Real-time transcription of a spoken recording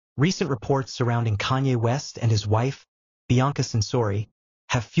Recent reports surrounding Kanye West and his wife, Bianca Censori,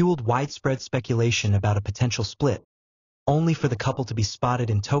 have fueled widespread speculation about a potential split, only for the couple to be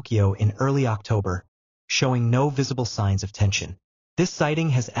spotted in Tokyo in early October, showing no visible signs of tension. This sighting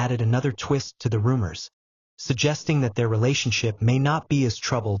has added another twist to the rumors, suggesting that their relationship may not be as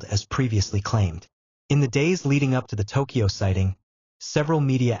troubled as previously claimed. In the days leading up to the Tokyo sighting, several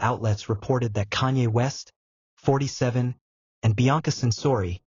media outlets reported that Kanye West, 47, and Bianca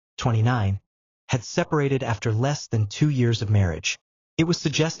Censori, 29, had separated after less than 2 years of marriage. It was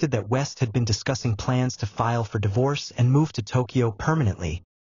suggested that West had been discussing plans to file for divorce and move to Tokyo permanently,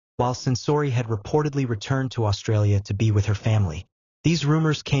 while Censori had reportedly returned to Australia to be with her family. These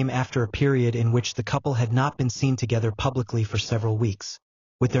rumors came after a period in which the couple had not been seen together publicly for several weeks,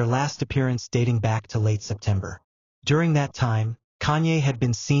 with their last appearance dating back to late September. During that time, Kanye had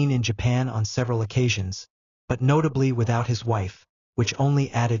been seen in Japan on several occasions, but notably without his wife, which only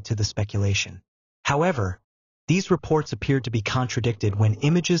added to the speculation. However, these reports appeared to be contradicted when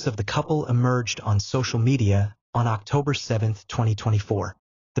images of the couple emerged on social media on October 7, 2024.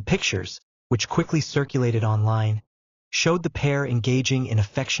 The pictures, which quickly circulated online, showed the pair engaging in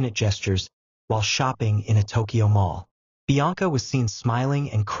affectionate gestures while shopping in a Tokyo mall. Bianca was seen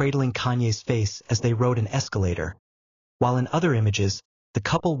smiling and cradling Kanye's face as they rode an escalator, while in other images, the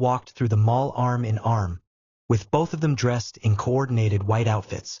couple walked through the mall arm in arm, with both of them dressed in coordinated white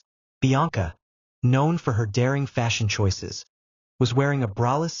outfits. Bianca, known for her daring fashion choices, was wearing a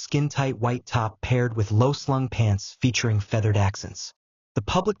braless skin-tight white top paired with low-slung pants featuring feathered accents. The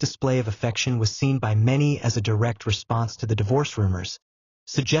public display of affection was seen by many as a direct response to the divorce rumors,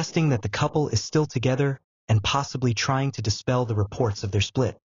 suggesting that the couple is still together and possibly trying to dispel the reports of their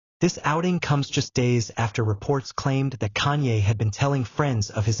split. This outing comes just days after reports claimed that Kanye had been telling friends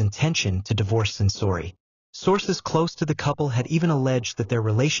of his intention to divorce Censori. Sources close to the couple had even alleged that their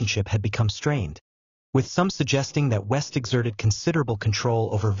relationship had become strained, with some suggesting that West exerted considerable control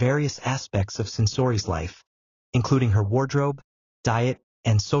over various aspects of Censori's life, including her wardrobe, diet,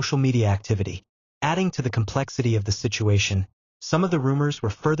 and social media activity. Adding to the complexity of the situation, some of the rumors were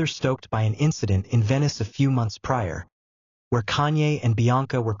further stoked by an incident in Venice a few months prior, where Kanye and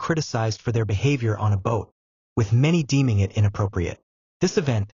Bianca were criticized for their behavior on a boat, with many deeming it inappropriate. This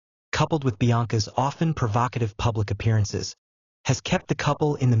event, coupled with Bianca's often provocative public appearances, has kept the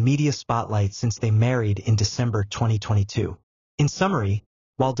couple in the media spotlight since they married in December 2022. In summary,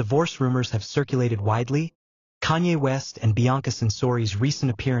 while divorce rumors have circulated widely, Kanye West and Bianca Censori's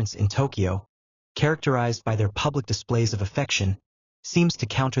recent appearance in Tokyo, characterized by their public displays of affection, seems to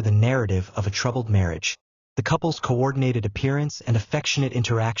counter the narrative of a troubled marriage. The couple's coordinated appearance and affectionate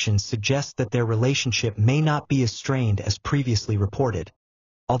interactions suggest that their relationship may not be as strained as previously reported,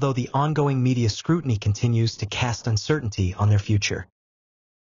 although the ongoing media scrutiny continues to cast uncertainty on their future.